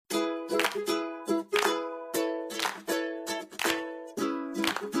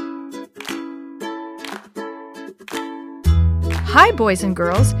Hi, boys and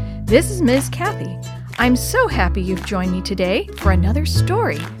girls. This is Ms. Kathy. I'm so happy you've joined me today for another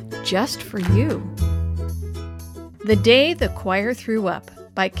story just for you. The Day the Choir Threw Up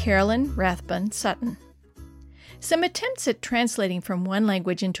by Carolyn Rathbun Sutton. Some attempts at translating from one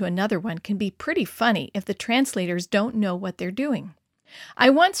language into another one can be pretty funny if the translators don't know what they're doing. I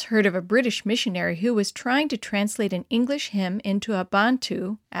once heard of a British missionary who was trying to translate an English hymn into a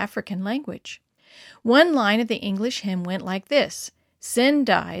Bantu, African language. One line of the English hymn went like this: "Sin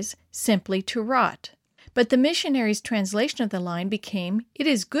dies simply to rot." But the missionary's translation of the line became, "It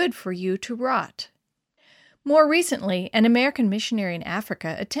is good for you to rot." More recently, an American missionary in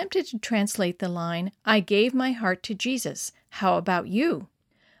Africa attempted to translate the line, "I gave my heart to Jesus. How about you?"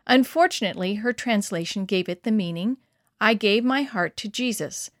 Unfortunately, her translation gave it the meaning, "I gave my heart to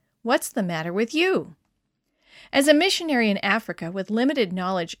Jesus. What's the matter with you?" As a missionary in Africa with limited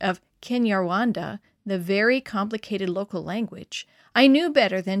knowledge of Kinyarwanda, the very complicated local language, I knew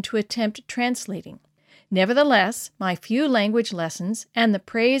better than to attempt translating. Nevertheless, my few language lessons and the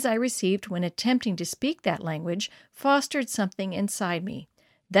praise I received when attempting to speak that language fostered something inside me.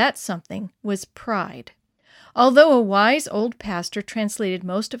 That something was pride. Although a wise old pastor translated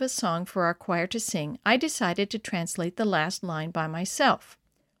most of a song for our choir to sing, I decided to translate the last line by myself.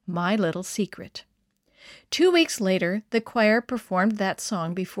 My little secret. 2 weeks later, the choir performed that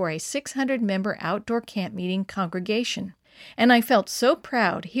song before a 600-member outdoor camp meeting congregation, and I felt so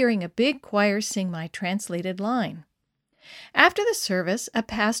proud hearing a big choir sing my translated line. After the service, a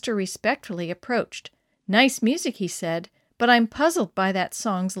pastor respectfully approached. "Nice music," he said, "but I'm puzzled by that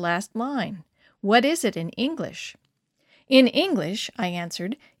song's last line. What is it in English?" "In English," I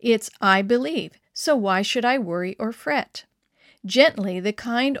answered, "it's 'I believe,' so why should I worry or fret?" Gently, the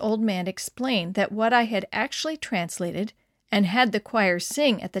kind old man explained that what I had actually translated and had the choir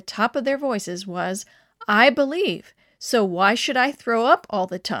sing at the top of their voices was, "I believe, so why should I throw up all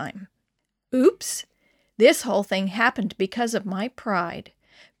the time?" Oops! This whole thing happened because of my pride.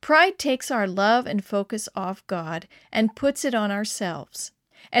 Pride takes our love and focus off God and puts it on ourselves.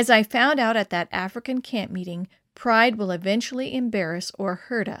 As I found out at that African camp meeting, pride will eventually embarrass or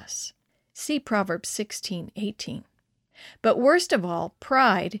hurt us. See Proverbs 16:18. But worst of all,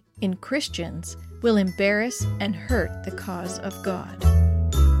 pride, in Christians, will embarrass and hurt the cause of God.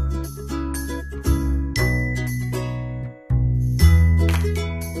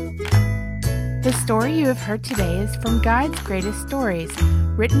 The story you have heard today is from Guide's Greatest Stories,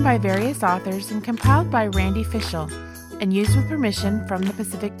 written by various authors and compiled by Randy Fischel, and used with permission from the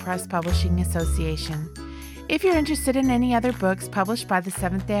Pacific Press Publishing Association. If you're interested in any other books published by the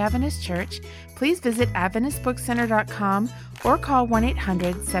Seventh-day Adventist Church, please visit AdventistBookCenter.com or call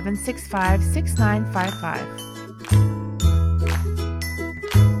 1-800-765-6955.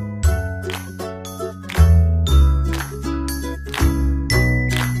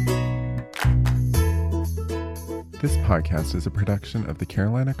 This podcast is a production of the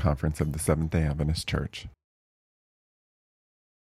Carolina Conference of the Seventh-day Adventist Church.